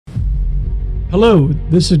Hello,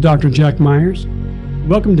 this is Dr. Jack Myers.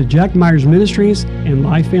 Welcome to Jack Myers Ministries and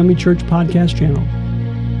Life Family Church podcast channel.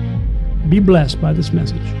 Be blessed by this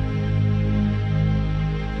message.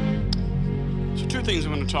 So two things I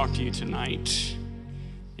want to talk to you tonight.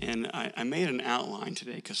 And I made an outline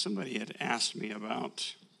today because somebody had asked me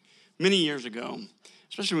about many years ago,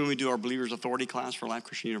 especially when we do our Believers Authority class for Life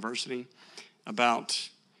Christian University,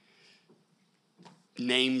 about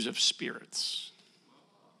names of spirits.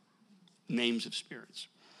 Names of spirits.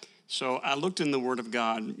 So I looked in the Word of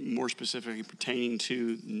God, more specifically pertaining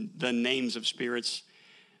to the names of spirits,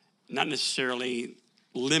 not necessarily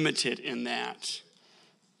limited in that,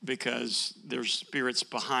 because there's spirits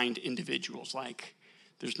behind individuals. Like,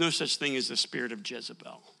 there's no such thing as the spirit of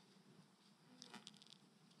Jezebel.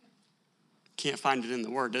 Can't find it in the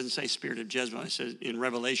Word. It doesn't say spirit of Jezebel. It says in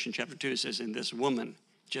Revelation chapter 2, it says in this woman,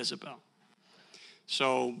 Jezebel.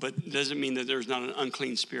 So, but it doesn't mean that there's not an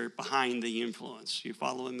unclean spirit behind the influence. You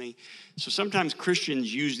following me? So sometimes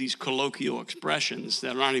Christians use these colloquial expressions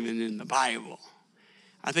that are not even in the Bible.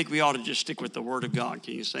 I think we ought to just stick with the Word of God.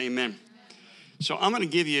 Can you say amen? So I'm going to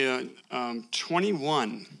give you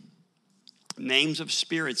 21 names of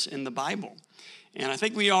spirits in the Bible. And I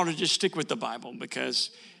think we ought to just stick with the Bible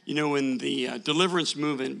because, you know, in the deliverance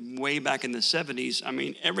movement way back in the 70s, I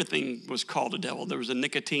mean, everything was called a devil. There was a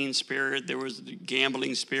nicotine spirit. There was a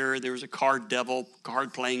gambling spirit. There was a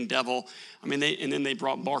card-playing devil. I mean, and then they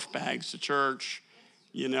brought barf bags to church.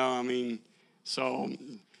 You know, I mean, so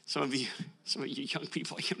some of you young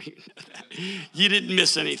people, you don't even know that. You didn't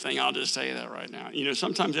miss anything. I'll just tell you that right now. You know,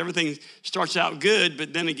 sometimes everything starts out good,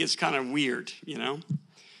 but then it gets kind of weird, you know.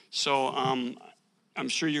 So I'm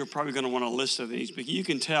sure you're probably going to want a list of these, but you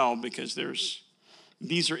can tell because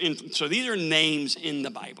these are names in the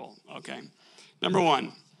Bible, okay? Number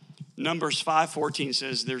one, Numbers 5:14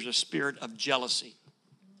 says there's a spirit of jealousy.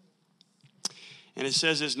 And it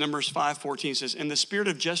says this, Numbers 5:14 says, and the spirit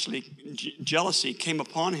of jealousy came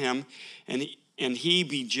upon him, and he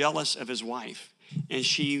be jealous of his wife, and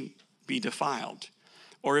she be defiled.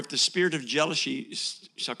 Or if the spirit of jealousy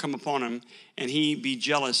shall come upon him, and he be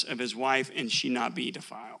jealous of his wife, and she not be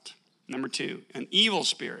defiled. Number two, an evil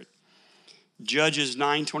spirit. Judges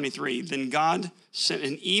 9:23. Then God sent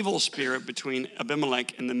an evil spirit between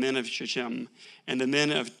Abimelech and the men of Shechem, and the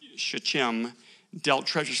men of Shechem dealt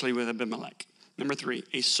treacherously with Abimelech. Number three,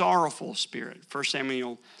 a sorrowful spirit. 1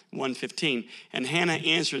 Samuel 1:15. And Hannah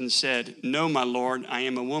answered and said, no, my Lord, I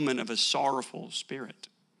am a woman of a sorrowful spirit.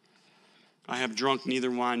 I have drunk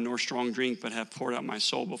neither wine nor strong drink, but have poured out my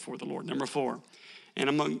soul before the Lord. Number four, and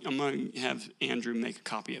I'm going to have Andrew make a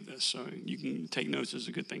copy of this, so you can take notes. Is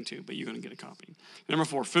a good thing too, but you're going to get a copy. Number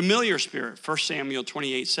four, familiar spirit, 1 Samuel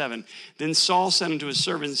 28:7. Then Saul said unto his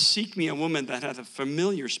servants, seek me a woman that hath a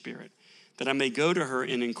familiar spirit, that I may go to her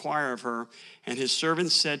and inquire of her. And his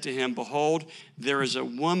servants said to him, behold, there is a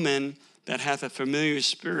woman that hath a familiar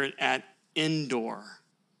spirit at Endor.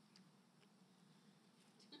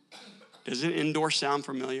 Doesn't Endor sound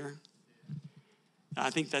familiar?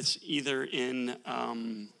 I think that's either in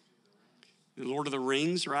The Lord of the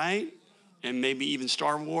Rings, right? And maybe even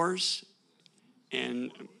Star Wars.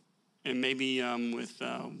 And maybe with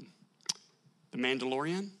The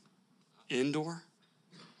Mandalorian. Endor.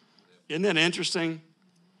 Isn't that interesting?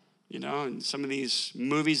 You know, in some of these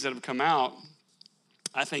movies that have come out,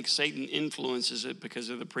 I think Satan influences it because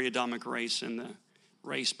of the pre-Adamic race and the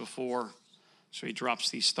race before. So he drops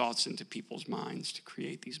these thoughts into people's minds to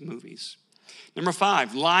create these movies. Number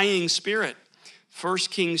five, lying spirit. 1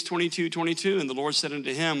 Kings 22:22, and the Lord said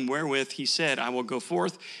unto him, wherewith he said, I will go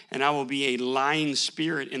forth, and I will be a lying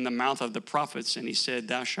spirit in the mouth of the prophets. And he said,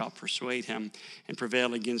 thou shalt persuade him and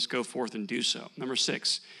prevail against, go forth and do so. Number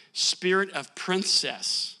six, spirit of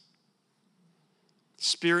princess.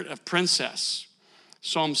 Spirit of princess.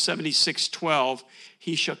 Psalm 76:12,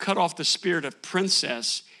 he shall cut off the spirit of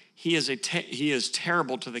princess. He is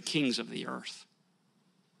terrible to the kings of the earth.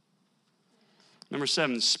 Number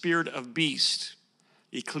seven, spirit of beast.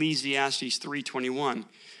 Ecclesiastes 3:21.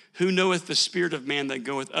 Who knoweth the spirit of man that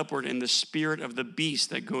goeth upward, and the spirit of the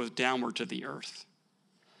beast that goeth downward to the earth?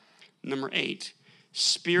 Number eight,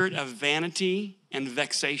 spirit of vanity and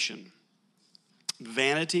vexation.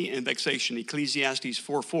 Vanity and vexation. Ecclesiastes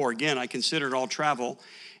 4:4. Again, I consider it all travel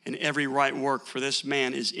and every right work, for this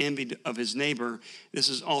man is envied of his neighbor. This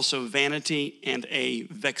is also vanity and a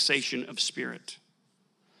vexation of spirit.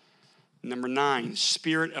 Number nine,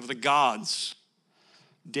 spirit of the gods.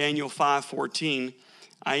 Daniel 5:14.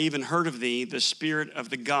 I even heard of thee, the spirit of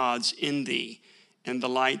the gods in thee, and the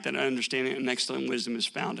light that understanding and excellent wisdom is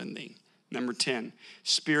found in thee. Number 10,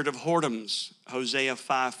 spirit of whoredoms. Hosea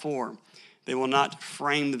 5:4. They will not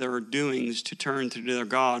frame their doings to turn to their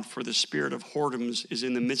God, for the spirit of whoredoms is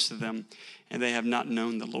in the midst of them, and they have not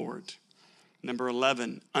known the Lord. Number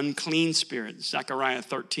 11, unclean spirit, Zechariah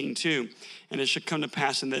 13:2. And it shall come to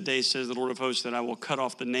pass in that day, says the Lord of hosts, that I will cut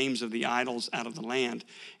off the names of the idols out of the land,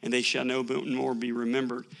 and they shall no more be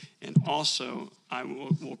remembered. And also I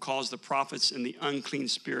will cause the prophets and the unclean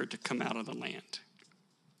spirit to come out of the land.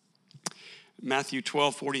 Matthew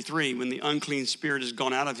 12:43, when the unclean spirit is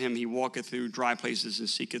gone out of him, he walketh through dry places and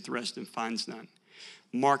seeketh rest and finds none.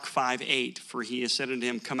 Mark 5:8, for he has said unto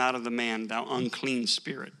him, come out of the man, thou unclean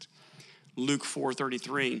spirit. Luke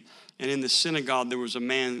 4:33, and in the synagogue there was a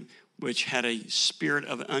man which had a spirit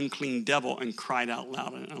of an unclean devil and cried out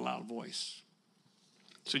loud in a loud voice.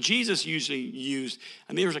 So Jesus usually used,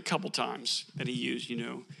 I mean, there's a couple times that he used,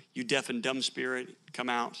 you deaf and dumb spirit, come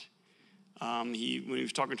out. When he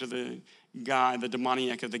was talking to the guy, the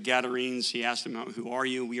demoniac of the Gadarenes, he asked him, who are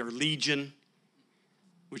you? We are legion,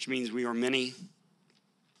 which means we are many.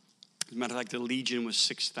 As a matter of fact, the legion was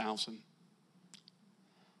 6,000.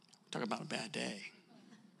 Talk about a bad day.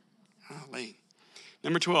 Golly.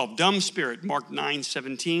 Number 12, dumb spirit, Mark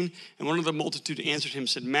 9:17. And one of the multitude answered him,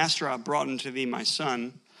 said, Master, I brought unto thee my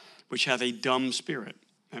son, which hath a dumb spirit.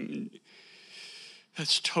 I mean,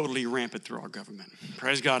 that's totally rampant through our government.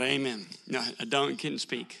 Praise God, amen. No, a dumb couldn't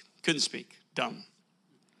speak, dumb.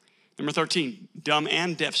 Number 13, dumb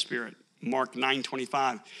and deaf spirit, Mark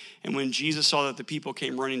 9:25. And when Jesus saw that the people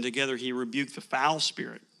came running together, he rebuked the foul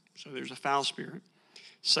spirit. So there's a foul spirit,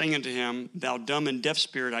 saying unto him, thou dumb and deaf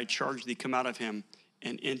spirit, I charge thee, come out of him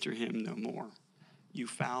and enter him no more. You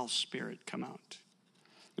foul spirit, come out.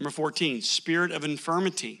 Number 14, spirit of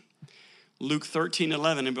infirmity. Luke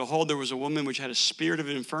 13:11, and behold, there was a woman which had a spirit of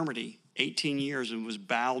infirmity 18 years and was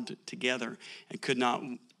bowed together and could not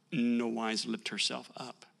no wise lift herself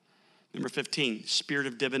up. Number 15, spirit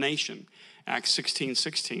of divination. Acts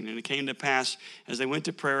 16:16, and it came to pass as they went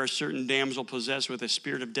to prayer, a certain damsel possessed with a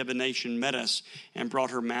spirit of divination met us and brought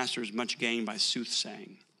her masters much gain by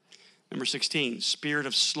soothsaying. Number 16, spirit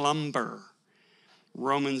of slumber.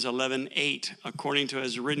 Romans 11:8, according to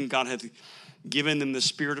as written, God hath given them the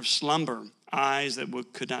spirit of slumber, eyes that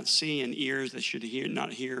could not see and ears that should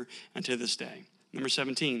not hear unto this day. Number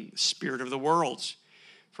 17, spirit of the worlds.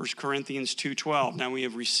 1 Corinthians 2:12, now we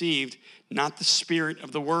have received not the spirit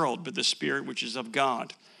of the world, but the spirit which is of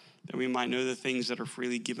God, that we might know the things that are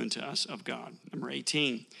freely given to us of God. Number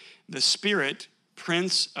 18, the spirit,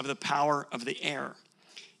 prince of the power of the air.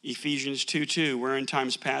 Ephesians 2:2, where in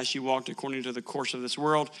times past you walked according to the course of this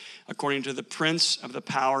world, according to the prince of the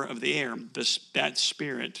power of the air, that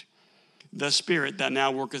spirit, the spirit that now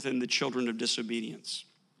worketh in the children of disobedience.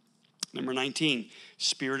 Number 19,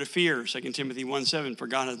 spirit of fear. 2 Timothy 1:7, for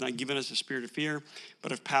God hath not given us a spirit of fear,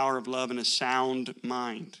 but of power, of love, and a sound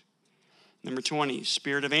mind. Number 20,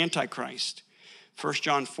 spirit of Antichrist. 1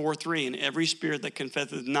 John 4:3, and every spirit that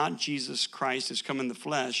confesseth not Jesus Christ is come in the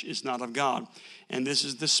flesh is not of God. And this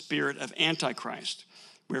is the spirit of Antichrist.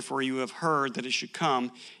 Wherefore you have heard that it should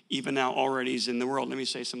come, even now already is in the world. Let me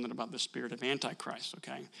say something about the spirit of Antichrist,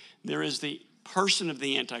 okay? There is the person of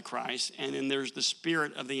the Antichrist, and then there's the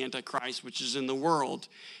spirit of the Antichrist, which is in the world,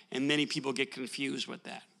 and many people get confused with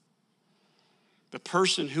that. The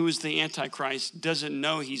person who is the Antichrist doesn't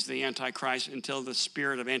know he's the Antichrist until the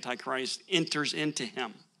spirit of Antichrist enters into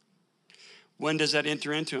him. When does that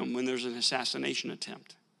enter into him? When there's an assassination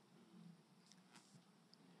attempt.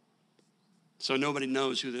 So nobody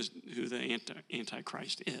knows who the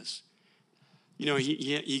Antichrist is. You know,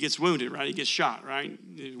 he gets wounded, right? He gets shot, right?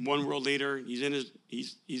 One world leader,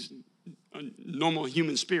 he's a normal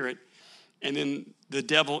human spirit, and then the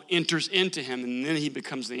devil enters into him, and then he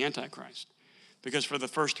becomes the Antichrist. Because for the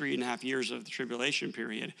first 3.5 years of the tribulation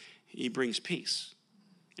period, he brings peace.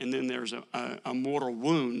 And then there's a mortal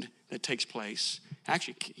wound that takes place.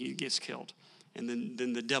 Actually, he gets killed. And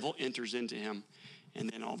then the devil enters into him. And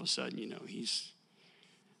then all of a sudden, you know, he's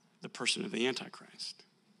the person of the Antichrist.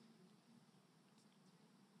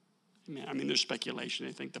 I mean, there's speculation.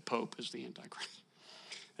 They think the Pope is the Antichrist.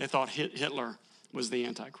 They thought Hitler was the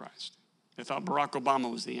Antichrist. They thought Barack Obama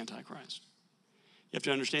was the Antichrist. You have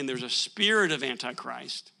to understand there's a spirit of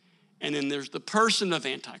Antichrist, and then there's the person of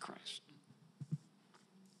Antichrist.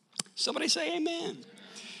 Somebody say amen.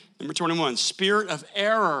 Number 21, spirit of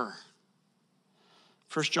error.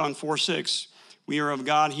 1 John 4:6, we are of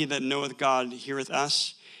God, he that knoweth God heareth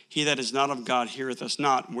us. He that is not of God heareth us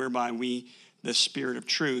not, whereby we, the spirit of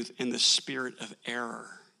truth and the spirit of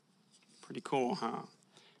error. Pretty cool, huh? All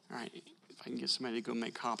right, if I can get somebody to go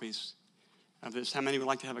make copies of this. How many would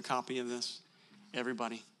like to have a copy of this?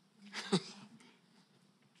 Everybody.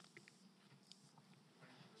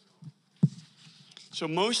 So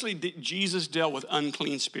mostly Jesus dealt with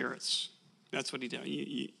unclean spirits. That's what he did.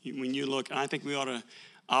 When you look, and I think we ought to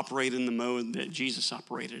operate in the mode that Jesus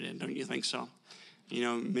operated in. Don't you think so? You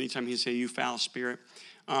know, many times he'd say, you foul spirit.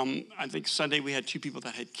 I think Sunday we had 2 people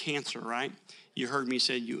that had cancer, right? You heard me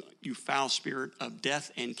say, you foul spirit of death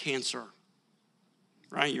and cancer.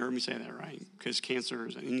 Right? You heard me say that, right? Because cancer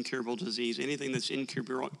is an incurable disease. Anything that's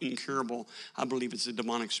incurable, I believe it's a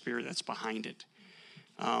demonic spirit that's behind it.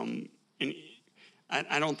 And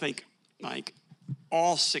I don't think, like,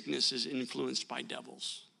 all sickness is influenced by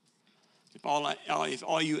devils. If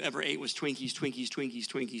all you ever ate was Twinkies,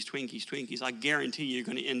 I guarantee you're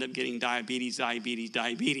going to end up getting diabetes. I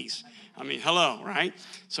mean, hello, right?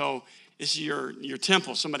 So this is your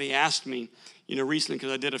temple. Somebody asked me, recently,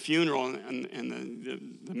 because I did a funeral,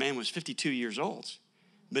 and the man was 52 years old.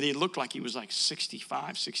 But he looked like he was like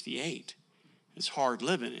 65, 68. It's hard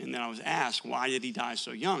living. And then I was asked, why did he die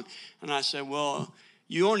so young? And I said, well,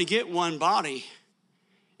 you only get one body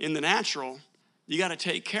in the natural. You got to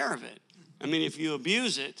take care of it. I mean, if you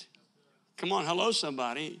abuse it, come on, hello,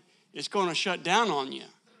 somebody, it's going to shut down on you.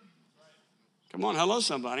 Come on, hello,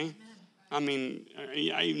 somebody. I mean,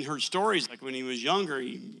 I even heard stories like when he was younger,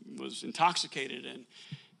 he was intoxicated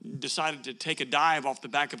and decided to take a dive off the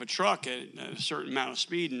back of a truck at a certain amount of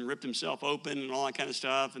speed and ripped himself open and all that kind of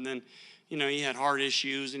stuff. And then, he had heart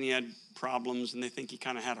issues and he had problems, and they think he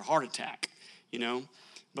kind of had a heart attack,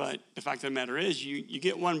 But the fact of the matter is, you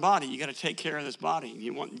get one body. You got to take care of this body.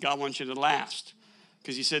 God wants you to last.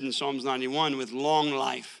 Because he said in Psalms 91, with long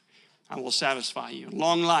life, I will satisfy you.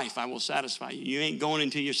 Long life, I will satisfy you. You ain't going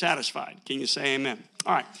until you're satisfied. Can you say amen?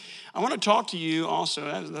 All right. I want to talk to you also.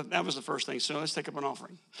 That was the first thing. So let's take up an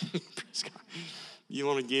offering. Praise God. You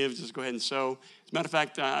want to give, just go ahead and sow. As a matter of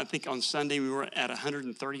fact, I think on Sunday we were at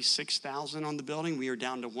 136,000 on the building. We are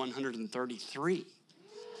down to 133.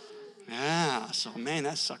 Yeah, so man,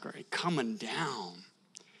 that sucker is coming down,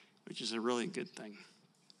 which is a really good thing.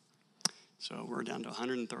 So we're down to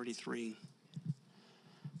 133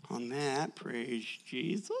 on that. Praise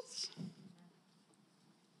Jesus.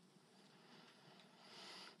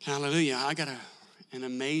 Hallelujah. I got an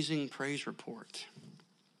amazing praise report.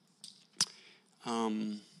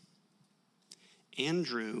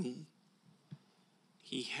 Andrew,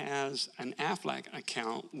 he has an Aflac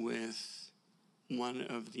account with one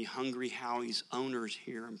of the Hungry Howie's owners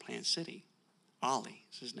here in Plant City. Ollie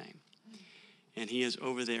is his name. And he is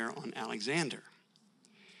over there on Alexander.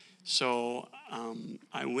 So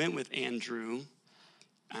I went with Andrew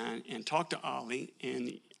and talked to Ollie,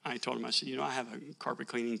 and I told him, I said, I have a carpet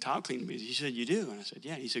cleaning, tile cleaning business. He said, you do? And I said,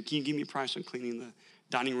 yeah. He said, can you give me a price on cleaning the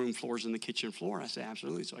dining room floors and the kitchen floor? I said,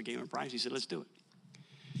 absolutely. So I gave him a price. He said, let's do it.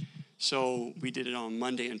 So we did it on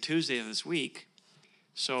Monday and Tuesday of this week.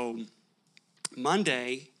 So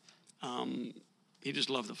Monday, he just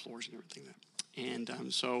loved the floors and everything.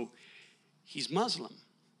 And so he's Muslim.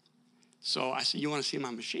 So I said, you want to see my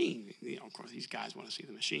machine? Of course, these guys want to see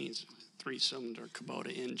the machines. 3-cylinder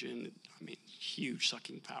Kubota engine. I mean, huge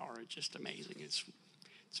sucking power. It's just amazing. It's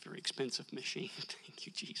a very expensive machine. Thank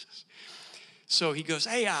you, Jesus. So he goes,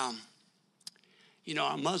 hey, I'm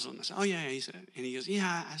Muslim. I said, oh, yeah. He said, and he goes,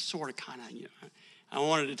 yeah, I sort of kind of, I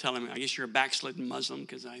wanted to tell him, I guess you're a backslidden Muslim,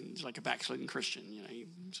 because it's like a backslidden Christian,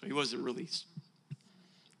 So he wasn't really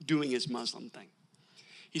doing his Muslim thing.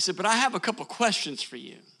 He said, but I have a couple questions for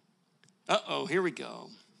you. Uh-oh, here we go.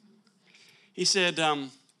 He said,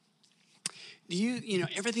 do you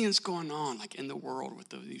everything that's going on, like in the world with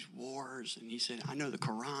these wars, and he said, I know the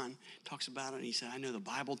Quran talks about it, and he said, I know the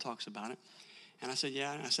Bible talks about it. And I said,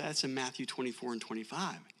 yeah. And I said, that's in Matthew 24 and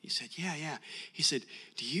 25. He said, yeah. He said,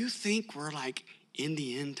 do you think we're like in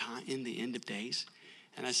the end time, in the end of days?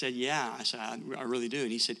 And I said, yeah. I said, I really do.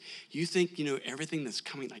 And he said, you think, everything that's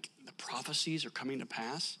coming, like the prophecies are coming to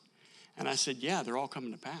pass? And I said, yeah, they're all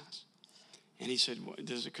coming to pass. And he said, well,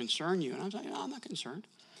 does it concern you? And I was like, no, I'm not concerned.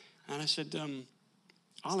 And I said,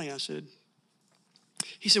 Ollie,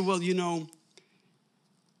 he said, well,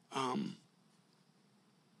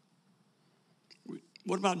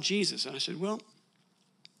 what about Jesus? And I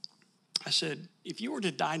said, if you were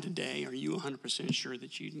to die today, are you 100% sure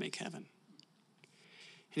that you'd make heaven?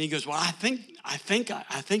 And he goes, well, I think I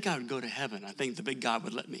would go to heaven. I think the big God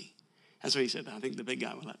would let me. That's what he said. I think the big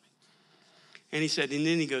God would let me. And he said, and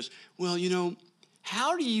then he goes, well,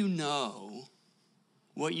 how do you know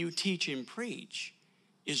what you teach and preach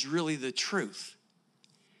is really the truth?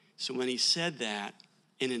 So when he said that,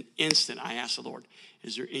 in an instant, I asked the Lord,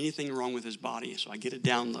 is there anything wrong with his body? So I get a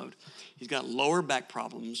download. He's got lower back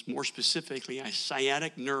problems, more specifically, a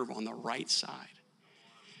sciatic nerve on the right side.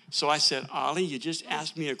 So I said, Ollie, you just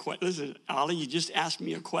asked me a question. Listen, Ollie, you just asked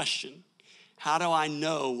me a question. How do I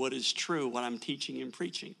know what is true, what I'm teaching and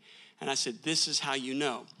preaching? And I said, this is how you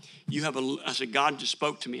know. I said, God just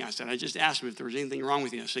spoke to me. I said, I just asked him if there was anything wrong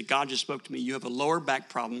with you. I said, God just spoke to me. You have a lower back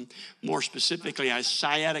problem, more specifically, a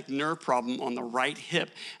sciatic nerve problem on the right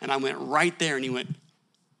hip. And I went right there, and he went.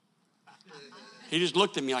 He just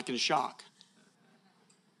looked at me like in shock.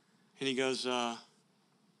 And he goes,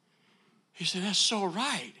 he said, that's so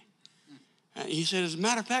right. And he said, as a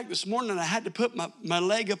matter of fact, this morning I had to put my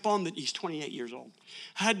leg up on he's 28 years old.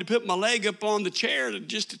 I had to put my leg up on the chair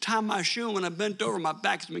just to tie my shoe. When I bent over, my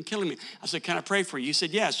back has been killing me. I said, can I pray for you? He said,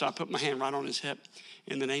 yes. So I put my hand right on his hip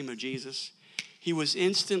in the name of Jesus. He was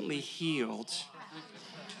instantly healed.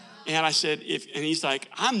 And I said, and he's like,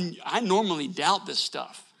 I normally doubt this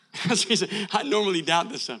stuff. So he said, I normally doubt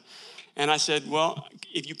this stuff. And I said, well,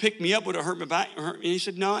 if you pick me up, would it hurt my back? And he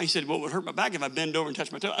said, no. He said, well, it would hurt my back if I bend over and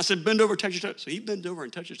touch my toe. I said, bend over, touch your toe. So he bends over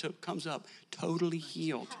and touches his toe, comes up, totally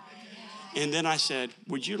healed. And then I said,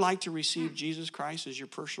 would you like to receive Jesus Christ as your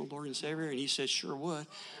personal Lord and Savior? And he said, sure would.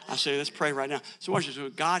 I said, let's pray right now. So watch this. So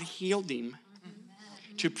God healed him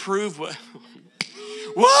to prove what,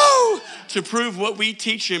 whoa, to prove what we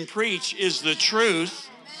teach and preach is the truth.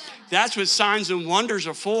 That's what signs and wonders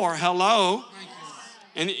are for. Hello.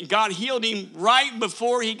 And God healed him right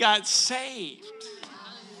before he got saved.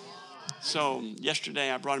 So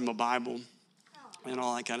yesterday I brought him a Bible and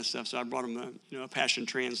all that kind of stuff. So I brought him a Passion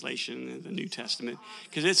Translation of the New Testament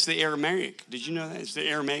because it's the Aramaic. Did you know that? It's the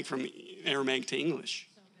Aramaic from Aramaic to English.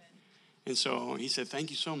 And so he said, thank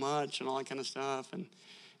you so much and all that kind of stuff. And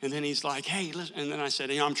then he's like, hey, listen. And then I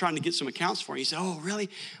said, I'm trying to get some accounts for you. He said, oh, really?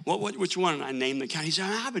 Which one? And I named the account. He said,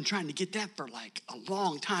 I've been trying to get that for like a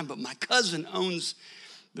long time, but my cousin owns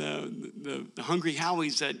the Hungry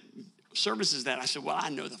Howie's that services that. I said, well, I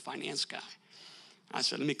know the finance guy. I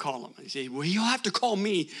said, let me call him. He said, well, you'll have to call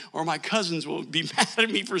me or my cousins will be mad at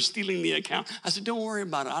me for stealing the account. I said, don't worry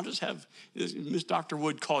about it. I'll just have Miss Dr.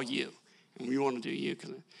 Wood call you. And we want to do you.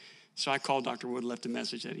 So I called Dr. Wood, left a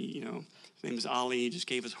message that his name is Ali. He just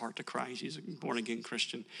gave his heart to Christ. He's a born-again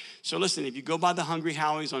Christian. So listen, if you go by the Hungry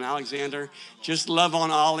Howie's on Alexander, just love on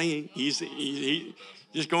Ali. He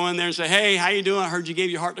just go in there and say, hey, how you doing? I heard you gave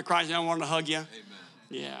your heart to Christ and I wanted to hug you. Amen.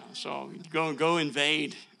 Yeah, so go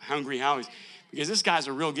invade Hungry Howie's. Because this guy's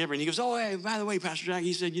a real giver. And he goes, oh, hey, by the way, Pastor Jack,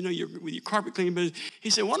 he said, with your carpet cleaning business, he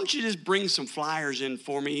said, why don't you just bring some flyers in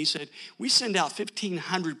for me? He said, we send out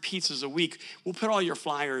 1,500 pizzas a week. We'll put all your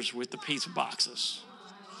flyers with the pizza boxes.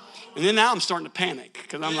 And then now I'm starting to panic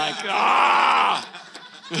because I'm like,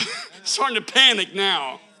 starting to panic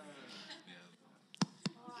now.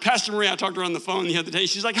 Pastor Maria, I talked to her on the phone the other day.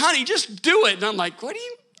 She's like, honey, just do it. And I'm like, what do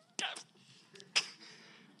you?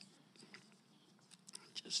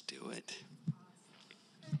 Just do it.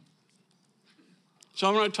 So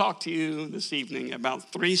I'm going to talk to you this evening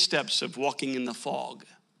about 3 steps of walking in the fog.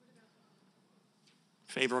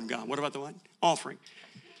 Favor of God. What about the what? Offering.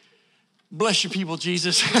 Bless your people,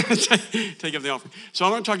 Jesus. Take up the offering. So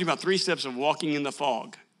I'm going to talk to you about 3 steps of walking in the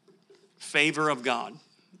fog. Favor of God.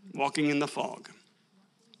 Walking in the fog.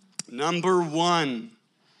 Number 1.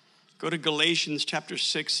 Go to Galatians chapter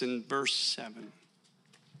 6 and verse 7.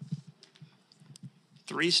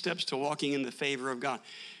 3 steps to walking in the favor of God.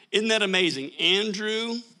 Isn't that amazing?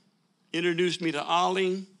 Andrew introduced me to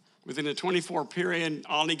Ollie. Within a 24 period,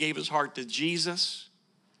 Ollie gave his heart to Jesus.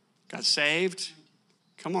 Got saved.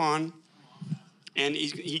 Come on. And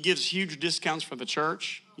he gives huge discounts for the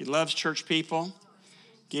church. He loves church people.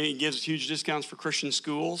 He gives huge discounts for Christian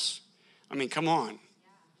schools. I mean, come on.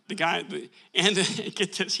 The guy,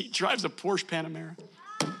 get this, he drives a Porsche Panamera.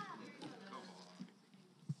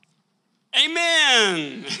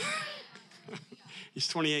 Amen. He's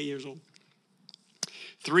 28 years old.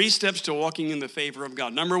 3 steps to walking in the favor of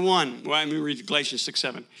God. Number 1, let me read Galatians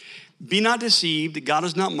 6:7. Be not deceived, God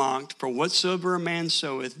is not mocked, for whatsoever a man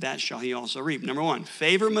soweth, that shall he also reap. Number 1,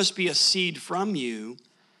 favor must be a seed from you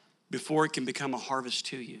before it can become a harvest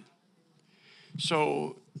to you.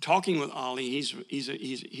 So talking with Ollie,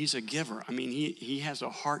 he's a giver. I mean, he has a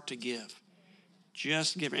heart to give.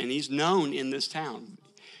 Just give. And he's known in this town.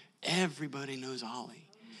 Everybody knows Ollie.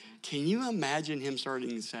 Can you imagine him starting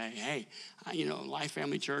to say, hey, Life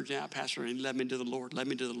Family Church, Pastor, led me to the Lord, led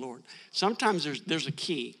me to the Lord. Sometimes there's a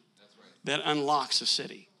key that unlocks a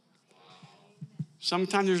city.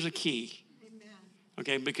 Sometimes there's a key.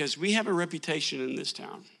 Okay, because we have a reputation in this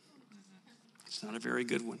town. It's not a very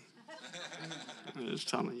good one. I'm just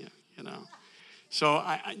telling you, So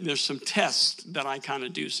there's some tests that I kind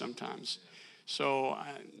of do sometimes. So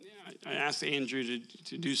I asked Andrew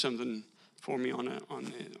to do something for me on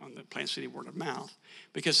the Plant City Word of Mouth.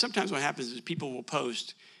 Because sometimes what happens is people will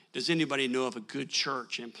post, does anybody know of a good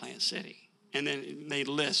church in Plant City? And then they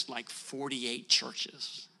list like 48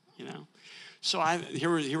 churches, you know. So here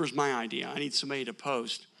was my idea. I need somebody to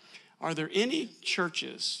post. Are there any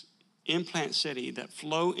churches in Plant City that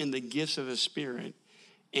flow in the gifts of the Spirit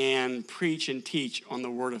and preach and teach on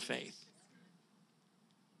the word of faith?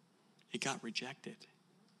 It got rejected.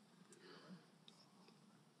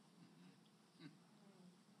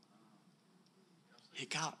 It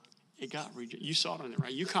got rejected. You saw it on there,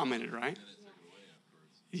 right? You commented, right?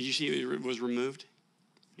 Did you see it was removed?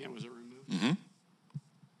 Yeah, was it removed?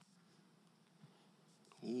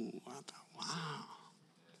 Ooh, I thought, wow.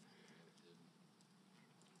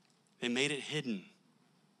 They made it hidden.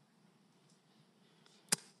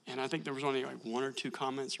 And I think there was only like 1 or 2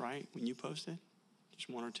 comments, right, when you posted? Just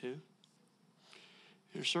 1 or 2?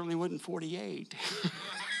 There certainly wasn't 48.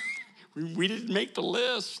 we didn't make the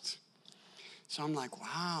list. So I'm like,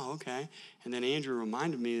 wow, okay. And then Andrew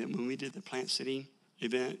reminded me that when we did the Plant City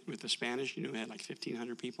event with the Spanish, we had like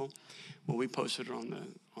 1,500 people. Well, we posted it on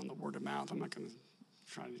the word of mouth. I'm not going to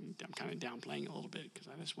I'm kind of downplaying a little bit because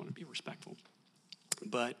I just want to be respectful.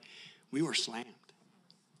 But we were slammed.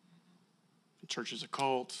 The church is a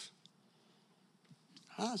cult.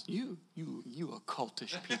 You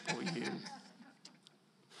occultish people, you.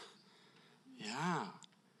 Yeah.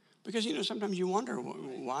 Because, sometimes you wonder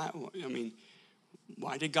why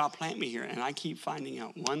did God plant me here? And I keep finding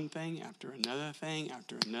out one thing after another thing,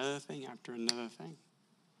 after another thing, after another thing.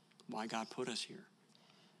 Why God put us here.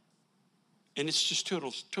 And it's just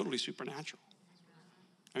totally supernatural.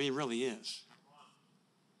 It really is.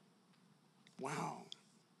 Wow.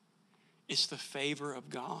 It's the favor of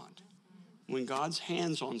God. When God's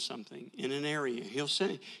hands on something in an area, he'll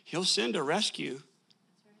send a rescue.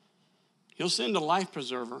 He'll send a life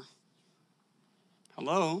preserver.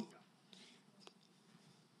 Hello?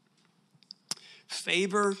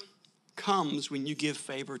 Favor comes when you give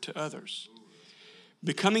favor to others.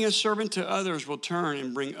 Becoming a servant to others will turn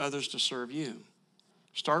and bring others to serve you.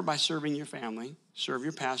 Start by serving your family. Serve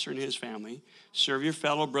your pastor and his family. Serve your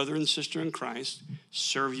fellow brother and sister in Christ.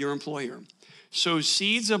 Serve your employer. Sow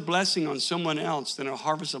seeds of blessing on someone else, then a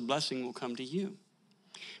harvest of blessing will come to you.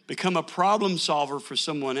 Become a problem solver for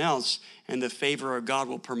someone else, and the favor of God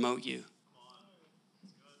will promote you.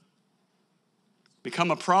 Become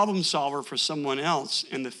a problem solver for someone else,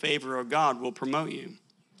 and the favor of God will promote you.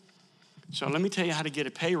 So let me tell you how to get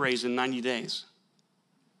a pay raise in 90 days.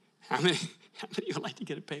 How many of you would like to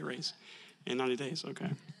get a pay raise in 90 days? Okay.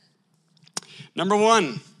 Number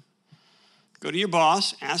 1, go to your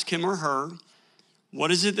boss, ask him or her, what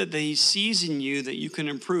is it that he sees in you that you can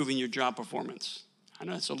improve in your job performance? I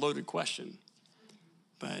know it's a loaded question,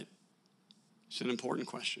 but it's an important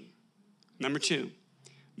question. Number 2,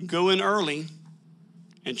 go in early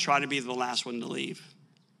and try to be the last one to leave.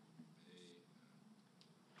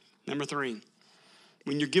 Number 3,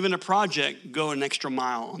 when you're given a project, go an extra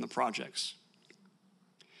mile on the projects.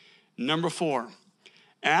 Number 4,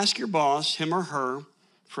 ask your boss, him or her,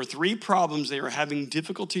 for 3 problems they are having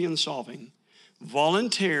difficulty in solving.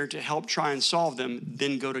 Volunteer to help try and solve them,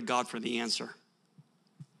 then go to God for the answer.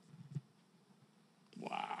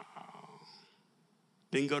 Wow.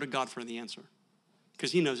 Then go to God for the answer.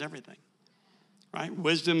 Because he knows everything. Right?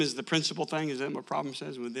 Wisdom is the principal thing. Is that what problem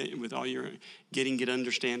says? With all your get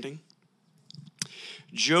understanding.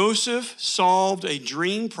 Joseph solved a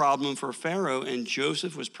dream problem for Pharaoh, and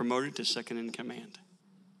Joseph was promoted to second in command.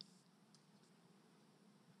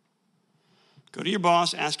 Go to your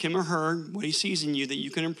boss, ask him or her what he sees in you that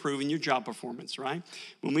you can improve in your job performance, right?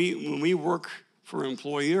 When we work for an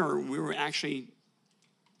employer, we were actually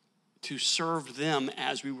to serve them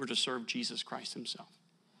as we were to serve Jesus Christ himself.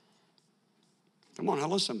 Come on,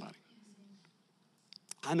 hello somebody.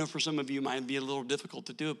 I know for some of you it might be a little difficult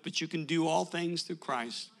to do it, but you can do all things through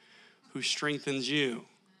Christ who strengthens you.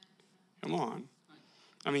 Come on.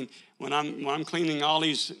 When I'm cleaning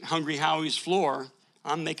Ollie's Hungry Howie's floor,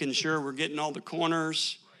 I'm making sure we're getting all the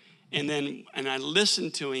corners. And I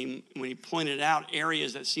listened to him when he pointed out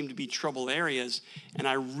areas that seemed to be trouble areas, and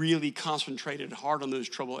I really concentrated hard on those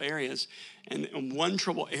trouble areas. And one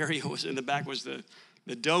trouble area was in the back was the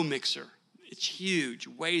dough mixer. It's huge,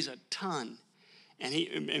 weighs a ton. And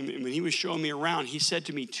when he was showing me around, he said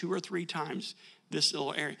to me 2 or 3 times, this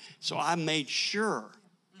little area. So I made sure.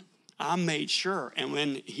 And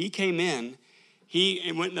when he came in,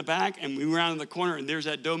 he went in the back, and we were around in the corner, and there's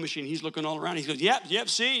that dough machine. He's looking all around. He goes, yep,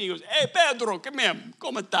 see? He goes, hey, Pedro, come here.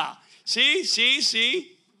 ¿Cómo está?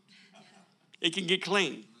 See? It can get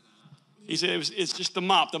clean. He said it's just the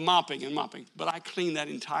mopping. But I cleaned that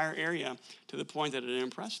entire area to the point that it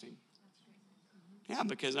impressed him. Yeah,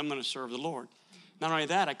 because I'm going to serve the Lord. Not only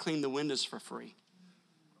that, I cleaned the windows for free.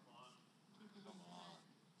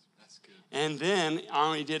 And then I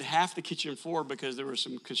only did half the kitchen floor because there was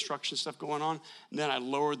some construction stuff going on. And then I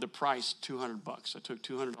lowered the price $200. I took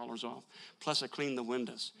 $200 off. Plus I cleaned the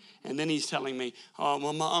windows. And then he's telling me, oh,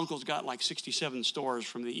 well, my uncle's got like 67 stores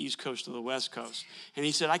from the East Coast to the West Coast. And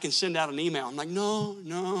he said, I can send out an email. I'm like, no.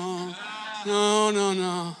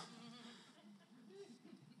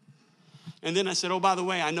 And then I said, oh, by the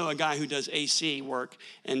way, I know a guy who does AC work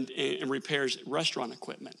and repairs restaurant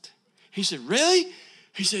equipment. He said, really?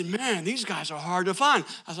 He said, man, these guys are hard to find.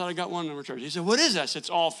 I thought I got one in the church. He said, what is that? I said, it's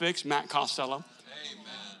all fixed, Matt Costello. Amen.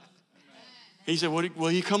 He said, will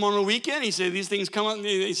he come on the weekend? He said, these things come up,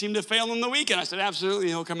 they seem to fail on the weekend. I said, absolutely,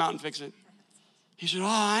 he'll come out and fix it. He said, oh,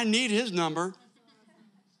 I need his number.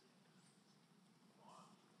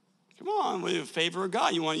 Come on, with the favor of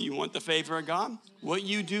God. You want the favor of God? What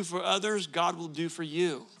you do for others, God will do for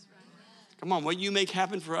you. Come on, what you make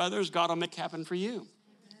happen for others, God will make happen for you.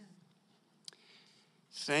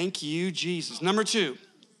 Thank you, Jesus. Number 2,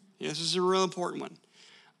 this is a real important one.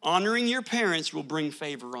 Honoring your parents will bring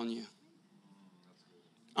favor on you.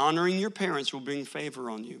 Honoring your parents will bring favor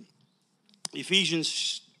on you.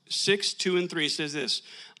 Ephesians 6:2-3 says this,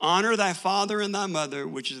 honor thy father and thy mother,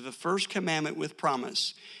 which is the first commandment with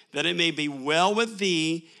promise, that it may be well with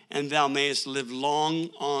thee and thou mayest live long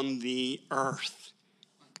on the earth.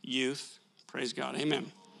 Youth, praise God,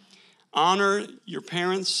 amen. Honor your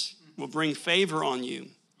parents will bring favor on you.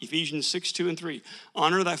 Ephesians 6:2-3.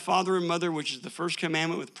 Honor thy father and mother, which is the first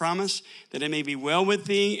commandment with promise, that it may be well with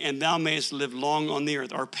thee and thou mayest live long on the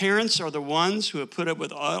earth. Our parents are the ones who have put up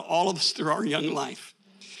with all of us through our young life.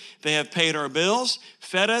 They have paid our bills,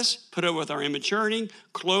 fed us, put up with our immaturity,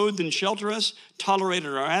 clothed and sheltered us,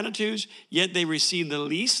 tolerated our attitudes, yet they receive the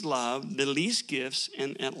least love, the least gifts,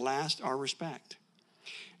 and at last our respect.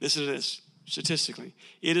 Listen to this. Statistically,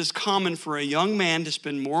 it is common for a young man to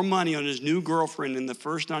spend more money on his new girlfriend in the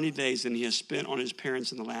first 90 days than he has spent on his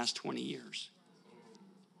parents in the last 20 years.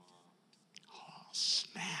 Oh,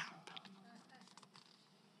 snap.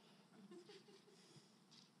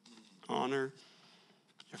 Honor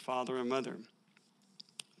your father and mother.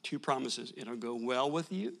 2 promises. It'll go well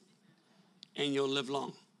with you and you'll live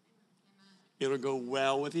long. It'll go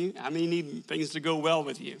well with you. How many need things to go well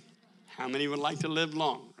with you? How many would like to live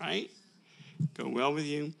long, right? Go well with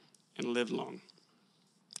you and live long.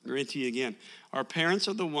 I'll read to you again. Our parents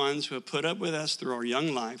are the ones who have put up with us through our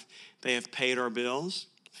young life. They have paid our bills,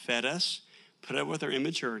 fed us, put up with our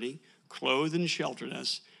immaturity, clothed and sheltered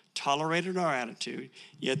us, tolerated our attitude,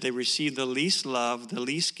 yet they receive the least love, the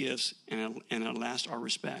least gifts, and at last our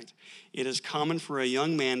respect. It is common for a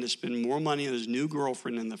young man to spend more money on his new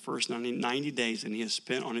girlfriend in the first 90 days than he has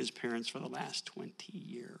spent on his parents for the last 20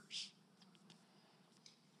 years.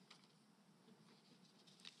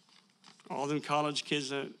 All them college kids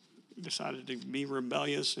that decided to be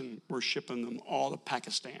rebellious, and we're shipping them all to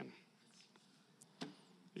Pakistan.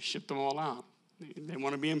 They shipped them all out. They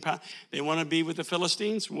want to be they want to be with the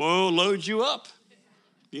Philistines. Whoa, load you up.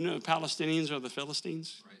 You know the Palestinians are the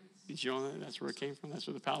Philistines? Right. Did you know that? That's where it came from. That's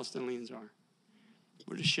where the Palestinians are.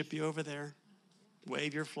 We'll just ship you over there.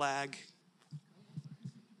 Wave your flag.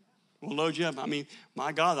 We'll load you up. I mean,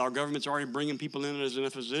 my God, our government's already bringing people in as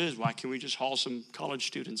enough as it is. Why can't we just haul some college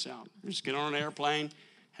students out? Just get on an airplane,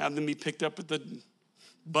 have them be picked up at the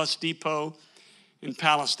bus depot in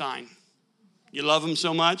Palestine. You love them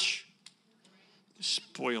so much?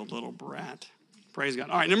 Spoiled little brat. Praise God.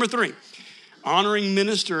 All right, number 3. Honoring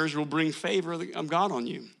ministers will bring favor of God on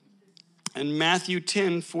you. And Matthew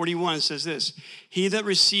 10:41 says this, he that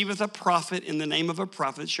receiveth a prophet in the name of a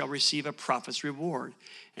prophet shall receive a prophet's reward.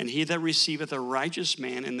 And he that receiveth a righteous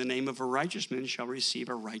man in the name of a righteous man shall receive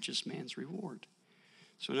a righteous man's reward.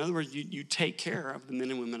 So in other words, you take care of the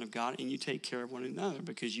men and women of God, and you take care of one another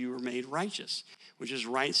because you were made righteous, which is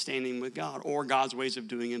right standing with God, or God's ways of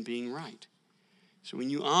doing and being right. So when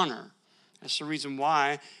you honor, that's the reason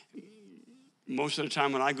why most of the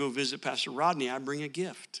time when I go visit Pastor Rodney, I bring a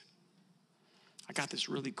gift. I got this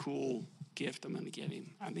really cool gift I'm going to give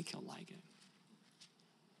him. I think he'll like it.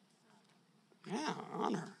 Yeah,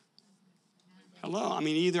 honor. Hello. I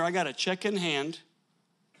mean, either I got a check in hand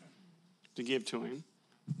to give to him,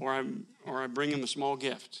 or I bring him a small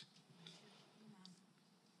gift.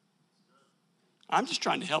 I'm just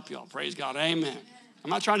trying to help y'all. Praise God. Amen. I'm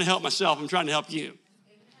not trying to help myself. I'm trying to help you.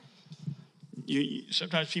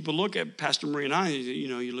 Sometimes people look at Pastor Marie and I,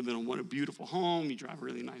 you live in a beautiful home. You drive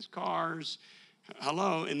really nice cars.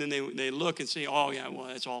 Hello. And then they look and say, oh, yeah, well,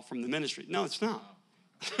 it's all from the ministry. No, it's not.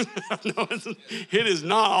 No, it is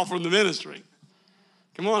not all from the ministry.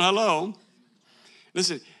 Come on, hello.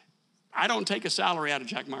 Listen, I don't take a salary out of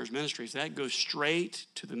Jack Myers Ministries. That goes straight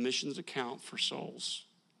to the missions account for souls.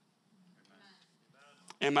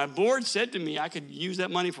 And my board said to me, I could use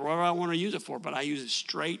that money for whatever I want to use it for, but I use it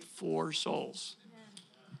straight for souls.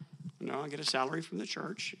 I get a salary from the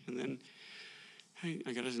church, and then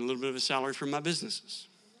I got a little bit of a salary from my businesses.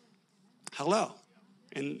 Hello.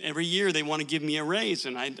 And every year they want to give me a raise,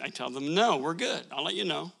 and I tell them, no, we're good. I'll let you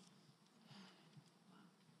know.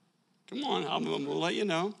 Come on, we'll let you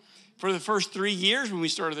know. For the first 3 years when we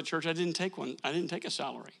started the church, I didn't take one. I didn't take a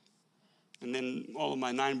salary. And then all of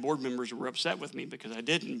my 9 board members were upset with me because I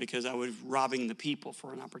didn't, because I was robbing the people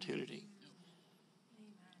for an opportunity.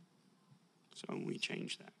 So we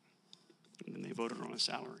changed that. And then they voted on a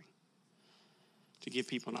salary to give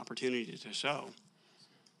people an opportunity to sow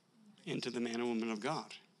into the man and woman of God.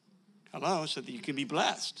 Hello, so that you can be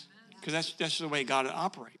blessed. Because that's the way God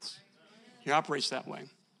operates. He operates that way.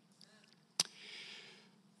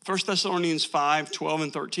 1 Thessalonians 5, 12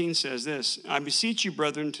 and 13 says this, I beseech you,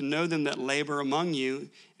 brethren, to know them that labor among you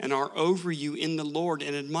and are over you in the Lord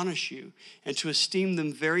and admonish you, and to esteem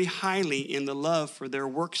them very highly in the love for their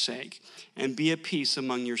work's sake, and be at peace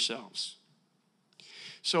among yourselves.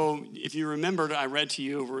 So if you remembered, I read to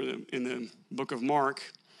you over in the book of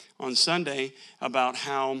Mark on Sunday about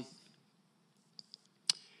how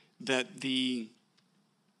that the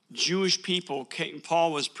Jewish people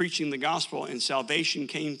Paul was preaching the gospel, and salvation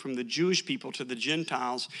came from the Jewish people to the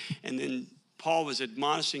Gentiles, and then Paul was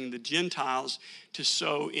admonishing the Gentiles to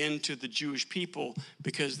sow into the Jewish people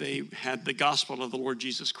because they had the gospel of the Lord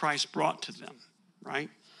Jesus Christ brought to them, right?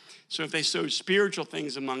 So if they sow spiritual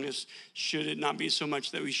things among us, should it not be so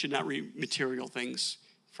much that we should not reap material things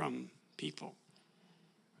from people?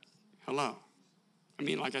 Hello. I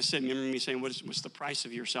mean, like I said, remember me saying, what's the price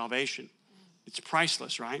of your salvation? It's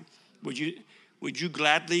priceless, right? Would you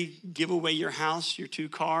gladly give away your house, your 2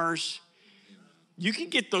 cars? You can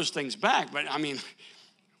get those things back, but I mean,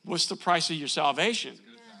 what's the price of your salvation?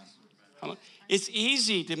 It's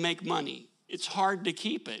easy to make money. It's hard to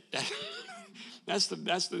keep it. That's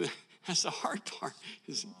the hard part,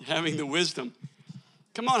 is having the wisdom.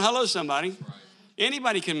 Come on, hello, somebody.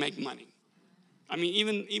 Anybody can make money. I mean,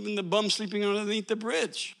 even the bum sleeping underneath the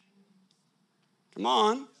bridge. Come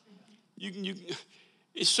on.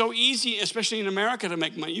 It's so easy, especially in America, to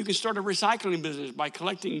make money. You can start a recycling business by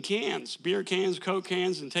collecting cans, beer cans, Coke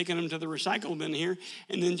cans, and taking them to the recycle bin here,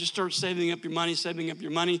 and then just start saving up your money,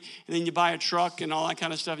 and then you buy a truck and all that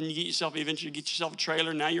kind of stuff, and you eventually get yourself a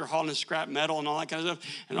trailer. Now you're hauling scrap metal and all that kind of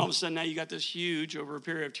stuff, and all of a sudden now you got this huge, over a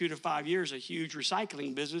period of 2 to 5 years, a huge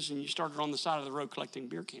recycling business, and you started on the side of the road collecting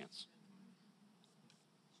beer cans.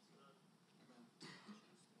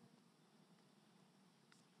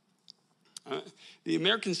 The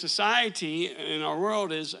American society in our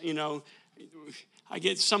world is, I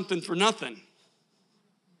get something for nothing.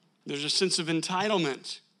 There's a sense of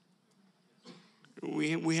entitlement.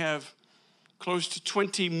 We have close to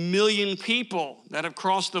 20 million people that have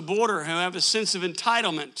crossed the border who have a sense of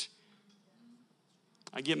entitlement.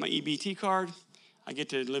 I get my EBT card. I get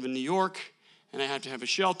to live in New York, and I have to have a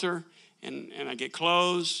shelter, and I get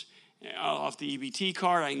clothes. Off the EBT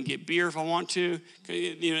card, I can get beer if I want to.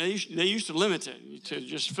 They used to limit it to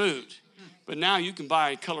just food. But now you can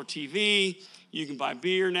buy color TV. You can buy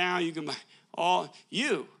beer now. You can buy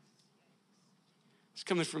It's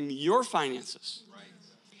coming from your finances. Right.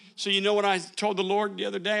 So you know what I told the Lord the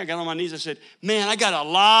other day? I got on my knees. I said, man, I got a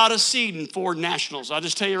lot of seed in Ford Nationals. I'll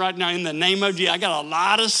just tell you right now, in the name of Jesus, I got a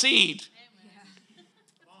lot of seed.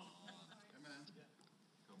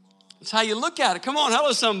 That's how you look at it. Come on,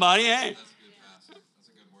 hello, somebody. Hey, that's a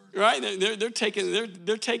good word. Right?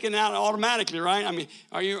 They're taken out automatically, right? I mean,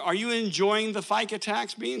 are you enjoying the FICA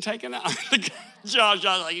tax being taken out? Josh,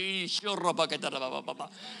 like,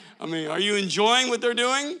 I mean, are you enjoying what they're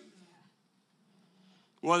doing?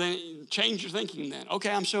 Well, then change your thinking. Then, okay,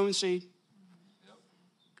 I'm sowing seed.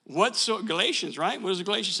 Galatians, right? What does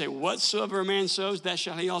Galatians say? Whatsoever a man sows, that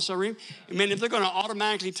shall he also reap. I mean, if they're going to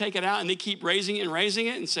automatically take it out and they keep raising it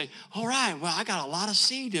and say, all right, well, I got a lot of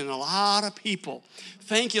seed and a lot of people.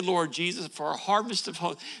 Thank you, Lord Jesus, for a harvest.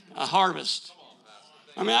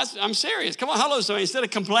 I mean, I'm serious. Come on, hello, somebody. Instead of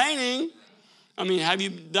complaining, I mean, have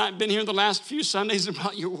you not been here the last few Sundays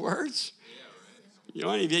about your words? You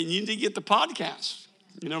need to get the podcast.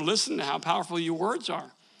 Listen to how powerful your words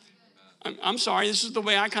are. I'm sorry, this is the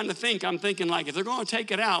way I kind of think. I'm thinking like, if they're going to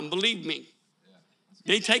take it out, and believe me,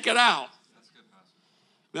 they take it out.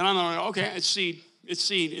 Then I'm going, okay, it's seed. It's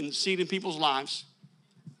seed, and seed in people's lives.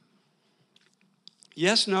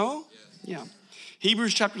 Yes, no? Yes. Yeah.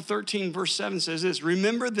 Hebrews chapter 13, verse 7 says this,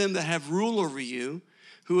 remember them that have rule over you,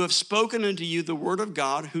 who have spoken unto you the word of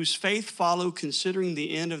God, whose faith follow considering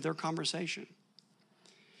the end of their conversation.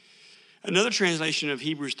 Another translation of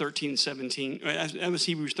Hebrews 13:17, that was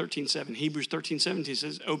Hebrews 13:7. Hebrews 13:17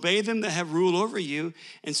 says, obey them that have rule over you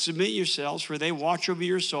and submit yourselves, for they watch over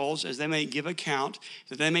your souls as they may give account,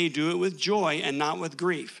 that they may do it with joy and not with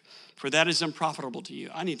grief, for that is unprofitable to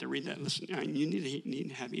you. I need to read that. Listen, you need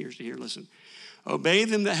to have ears to hear. Listen. Obey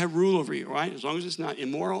them that have rule over you, right? As long as it's not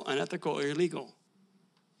immoral, unethical, or illegal.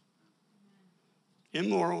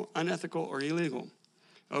 Immoral, unethical, or illegal.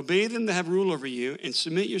 Obey them that have rule over you and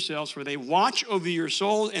submit yourselves, for they watch over your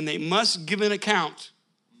soul and they must give an account.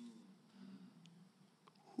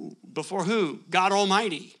 Before who? God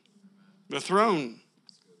Almighty. The throne.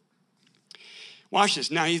 Watch this.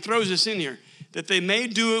 Now he throws this in here. That they may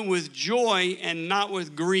do it with joy and not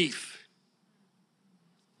with grief.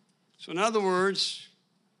 So in other words,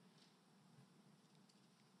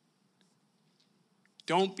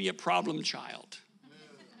 don't be a problem child.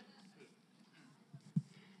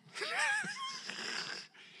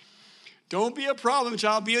 Don't be a problem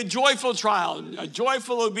child. Be a joyful child, a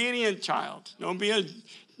joyful, obedient child. Don't be a...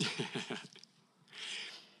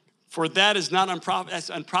 For that is that's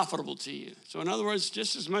unprofitable to you. So in other words,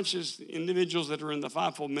 just as much as individuals that are in the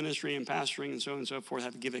fivefold ministry and pastoring and so forth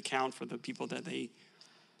have to give account for the people that they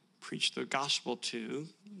preach the gospel to,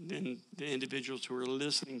 then the individuals who are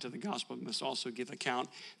listening to the gospel must also give account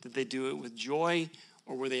that they do it with joy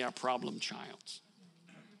or were they a problem child.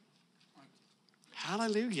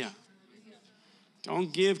 Hallelujah.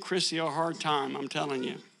 Don't give Chrissy a hard time, I'm telling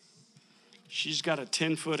you. She's got a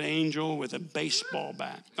 10-foot angel with a baseball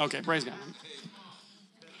bat. Okay, praise God.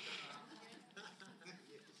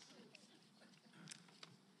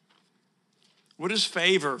 What is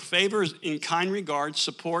favor? Favor is in kind regard,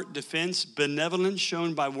 support, defense, benevolence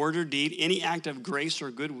shown by word or deed, any act of grace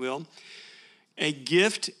or goodwill, a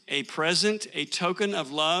gift, a present, a token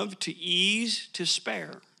of love, to ease, to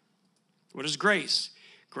spare. What is grace?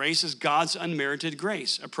 Grace is God's unmerited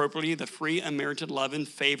grace, appropriately the free unmerited love in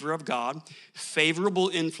favor of God, favorable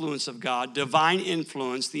influence of God, divine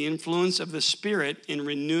influence, the influence of the Spirit in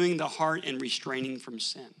renewing the heart and restraining from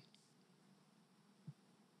sin.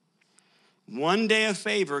 One day of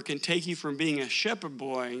favor can take you from being a shepherd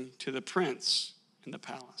boy to the prince in the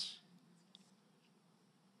palace.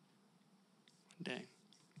 One day.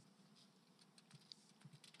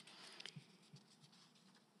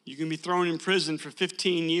 You can be thrown in prison for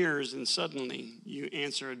 15 years and suddenly you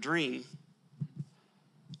answer a dream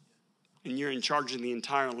and you're in charge of the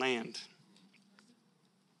entire land.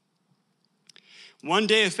 One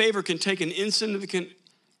day of favor can take an insignificant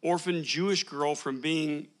orphan Jewish girl from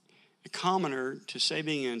being a commoner to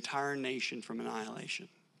saving an entire nation from annihilation.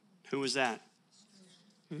 Who was that?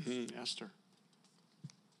 Esther.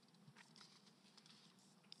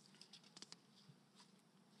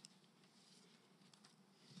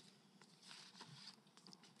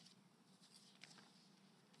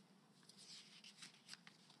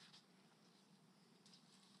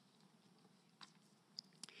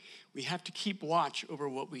 We have to keep watch over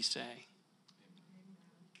what we say.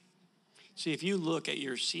 See, if you look at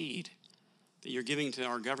your seed that you're giving to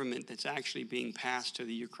our government that's actually being passed to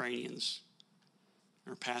the Ukrainians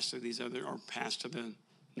or passed to or passed to the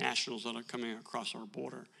nationals that are coming across our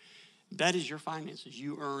border, that is your finances.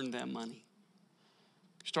 You earn that money.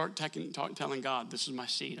 Start telling God, this is my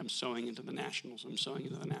seed. I'm sowing into the nationals. I'm sowing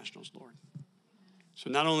into the nationals, Lord. So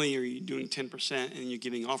not only are you doing 10% and you're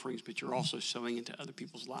giving offerings, but you're also sowing into other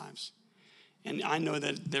people's lives. And I know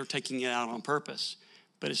that they're taking it out on purpose,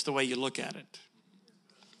 but it's the way you look at it.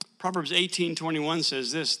 Proverbs 18:21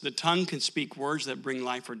 says this, the tongue can speak words that bring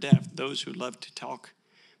life or death. Those who love to talk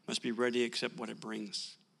must be ready to accept what it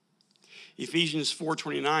brings. Ephesians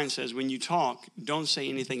 4:29 says, when you talk, don't say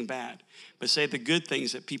anything bad, but say the good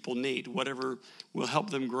things that people need, whatever will help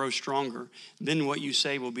them grow stronger. Then what you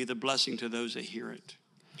say will be the blessing to those that hear it.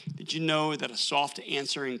 Did you know that a soft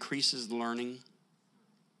answer increases learning?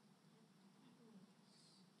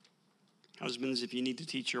 Husbands, if you need to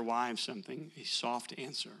teach your wives something, a soft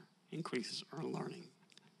answer increases our learning.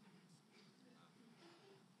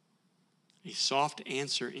 A soft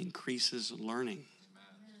answer increases learning.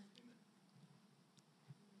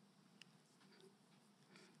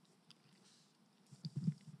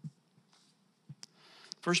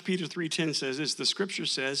 1 Peter 3:10 says this, the scripture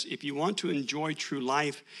says, if you want to enjoy true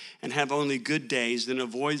life and have only good days, then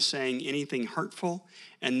avoid saying anything hurtful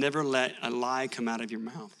and never let a lie come out of your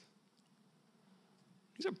mouth.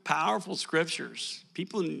 These are powerful scriptures.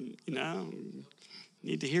 People, need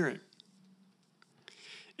to hear it.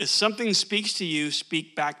 If something speaks to you,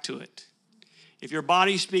 speak back to it. If your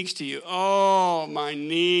body speaks to you, oh, my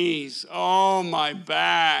knees, oh, my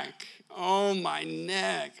back, oh, my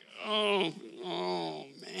neck, oh,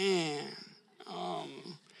 man,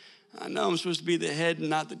 I know I'm supposed to be the head and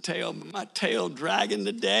not the tail, but my tail dragging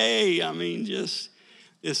today. I mean, just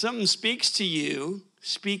if something speaks to you,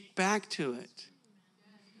 speak back to it.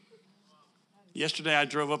 Yesterday I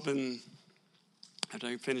drove up after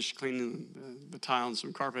I finished cleaning the tile and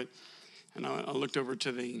some carpet, and I looked over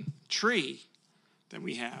to the tree that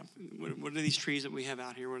we have. What are these trees that we have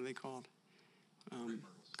out here? What are they called?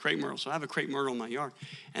 Crepe myrtle. So I have a crepe myrtle in my yard.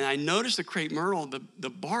 And I noticed the crepe myrtle, the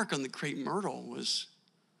bark on the crepe myrtle was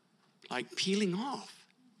like peeling off.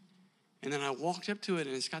 And then I walked up to it,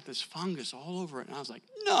 and it's got this fungus all over it. And I was like,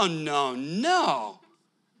 no, no, no.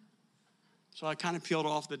 So I kind of peeled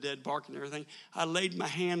off the dead bark and everything. I laid my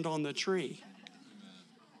hand on the tree.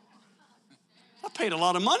 I paid a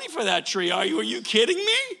lot of money for that tree. Are you kidding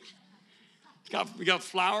me? We got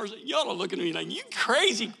flowers. Y'all are looking at me like, you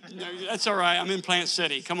crazy. No, that's all right. I'm in Plant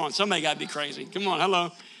City. Come on, somebody got to be crazy. Come on,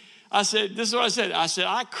 hello. I said, this is what I said. I said,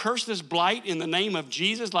 I curse this blight in the name of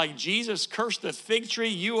Jesus. Like Jesus cursed the fig tree,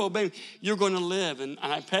 you obey me. You're going to live. And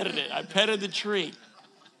I petted it. I petted the tree.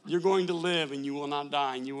 You're going to live, and you will not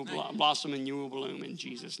die, and you will blossom, and you will bloom in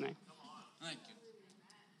Jesus' name. Thank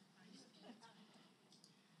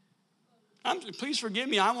you. Please forgive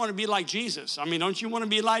me. I want to be like Jesus. I mean, don't you want to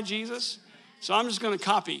be like Jesus? So I'm just going to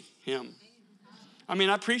copy him. I mean,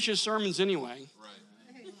 I preach his sermons anyway.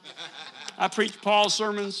 I preach Paul's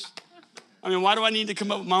sermons. I mean, why do I need to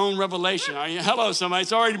come up with my own revelation? Hello, somebody.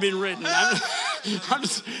 It's already been written. I'm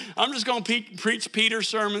just going to preach Peter's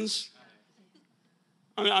sermons.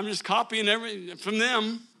 I mean, I'm just copying from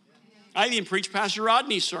them. I even preach Pastor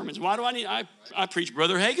Rodney's sermons. Why do I preach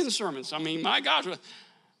Brother Hagin's sermons. I mean, my gosh.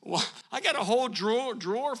 Well, I got a whole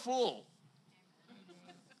drawer full.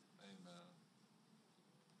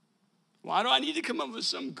 Why do I need to come up with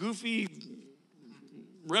some goofy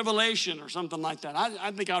revelation or something like that?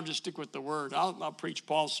 I think I'll just stick with the word. I'll preach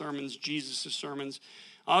Paul's sermons, Jesus' sermons.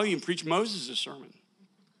 I'll even preach Moses' sermon.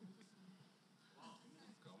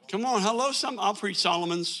 Come on, hello, I'll preach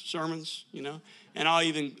Solomon's sermons, and I'll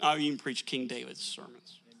even preach King David's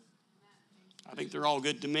sermons. I think they're all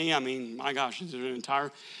good to me. I mean, my gosh, it's an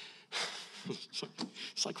entire.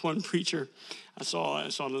 It's like one preacher. I saw a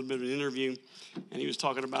little bit of an interview, and he was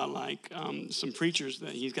talking about like some preachers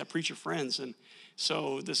that he's got preacher friends, and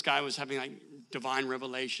so this guy was having like divine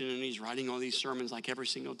revelation, and he's writing all these sermons like every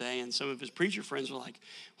single day. And some of his preacher friends were like,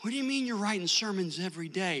 "What do you mean you're writing sermons every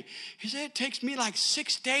day?" He said, "It takes me like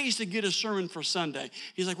 6 days to get a sermon for Sunday."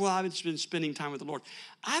 He's like, "Well, I've just been spending time with the Lord."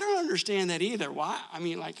 I don't understand that either. Why? I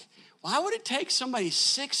mean, like, why would it take somebody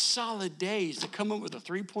 6 solid days to come up with a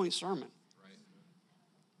 3-point sermon?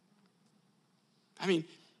 I mean,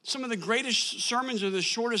 some of the greatest sermons are the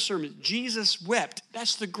shortest sermons. Jesus wept.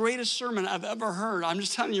 That's the greatest sermon I've ever heard. I'm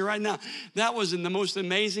just telling you right now, that was the most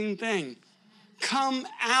amazing thing. Come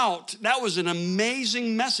out. That was an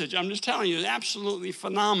amazing message. I'm just telling you, absolutely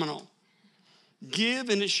phenomenal. Give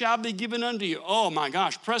and it shall be given unto you. Oh my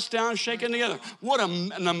gosh, pressed down, shaken together. What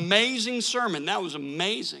an amazing sermon. That was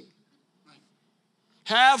amazing.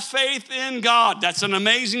 Have faith in God. That's an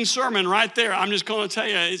amazing sermon right there. I'm just going to tell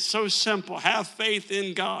you, it's so simple. Have faith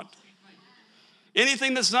in God.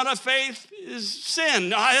 Anything that's not of faith is sin.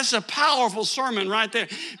 That's a powerful sermon right there.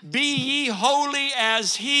 Be ye holy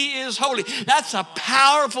as he is holy. That's a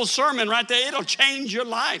powerful sermon right there. It'll change your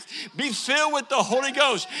life. Be filled with the Holy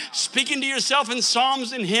Ghost. Speaking to yourself in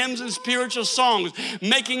psalms and hymns and spiritual songs.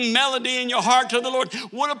 Making melody in your heart to the Lord.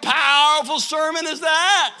 What a powerful sermon is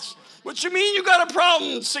that? What you mean you got a problem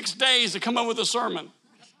in 6 days to come up with a sermon?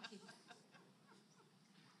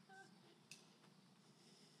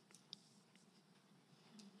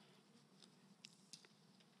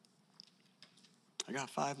 I got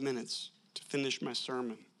 5 minutes to finish my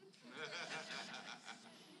sermon.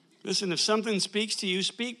 Listen, if something speaks to you,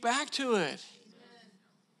 speak back to it.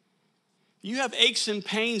 You have aches and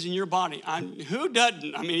pains in your body. Who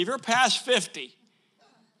doesn't? I mean, if you're past 50,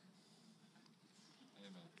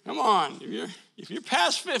 come on, if you're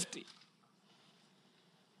past 50,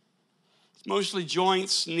 it's mostly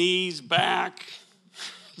joints, knees, back.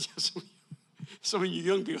 Some of you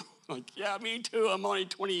young people are like, yeah, me too, I'm only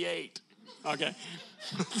 28. Okay.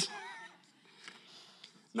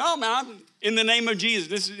 No, man, in the name of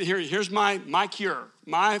Jesus, here's my cure,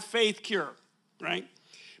 my faith cure, right?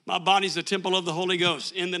 My body's the temple of the Holy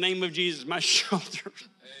Ghost. In the name of Jesus, my shoulder.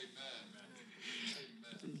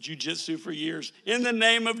 Jiu-jitsu for years. In the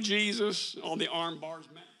name of Jesus, all the arm bars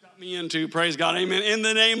got me into, praise God, amen. In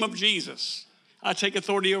the name of Jesus, I take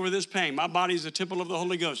authority over this pain. My body is the temple of the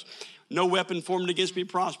Holy Ghost. No weapon formed against me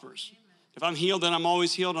prospers. If I'm healed, then I'm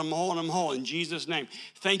always healed. I'm whole and I'm whole in Jesus' name.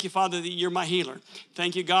 Thank you, Father, that you're my healer.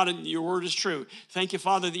 Thank you, God, that your word is true. Thank you,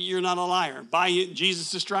 Father, that you're not a liar. By Jesus'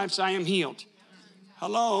 stripes, I am healed.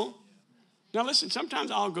 Hello? Now listen, sometimes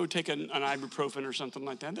I'll go take an ibuprofen or something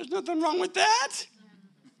like that. There's nothing wrong with that.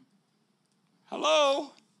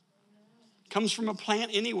 Hello? Comes from a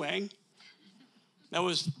plant anyway that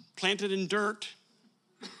was planted in dirt.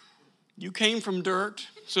 You came from dirt,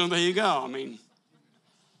 so there you go. I mean,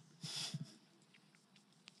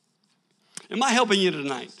 am I helping you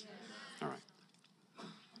tonight? All right.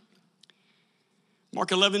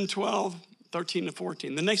 Mark 11, 12, 13 to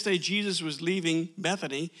 14. The next day, Jesus was leaving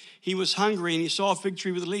Bethany. He was hungry, and he saw a fig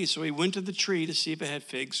tree with leaves. So he went to the tree to see if it had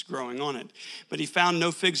figs growing on it. But he found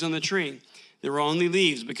no figs on the tree. There were only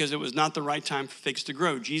leaves because it was not the right time for figs to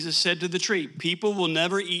grow. Jesus said to the tree, people will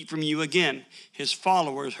never eat from you again. His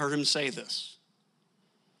followers heard him say this.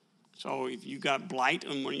 So if you got blight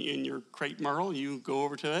in your crepe myrtle, you go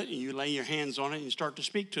over to it and you lay your hands on it and you start to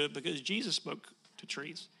speak to it because Jesus spoke to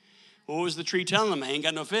trees. What was the tree telling them? I ain't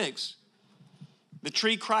got no figs. The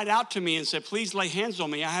tree cried out to me and said, please lay hands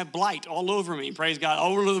on me. I have blight all over me. Praise God,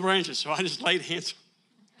 all over the branches. So I just laid hands.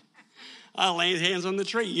 I laid hands on the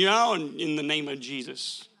tree, in the name of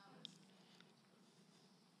Jesus.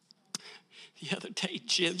 The other day,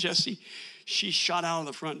 Jesse, she shot out of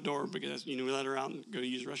the front door because, we let her out and go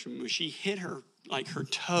use the restroom. She hit her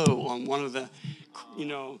toe on one of the,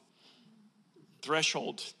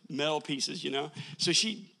 threshold metal pieces, So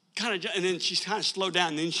she and then she kind of slowed down,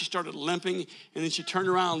 and then she started limping, and then she turned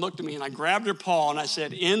around and looked at me, and I grabbed her paw, and I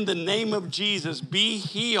said, in the name of Jesus, be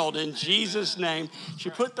healed in Jesus' name. She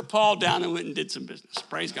put the paw down and went and did some business.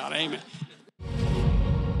 Praise God. Amen.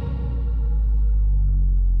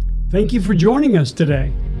 Thank you for joining us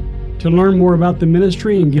today. To learn more about the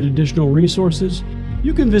ministry and get additional resources,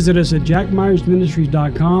 you can visit us at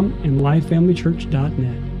jackmyersministries.com and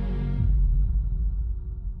lifefamilychurch.net.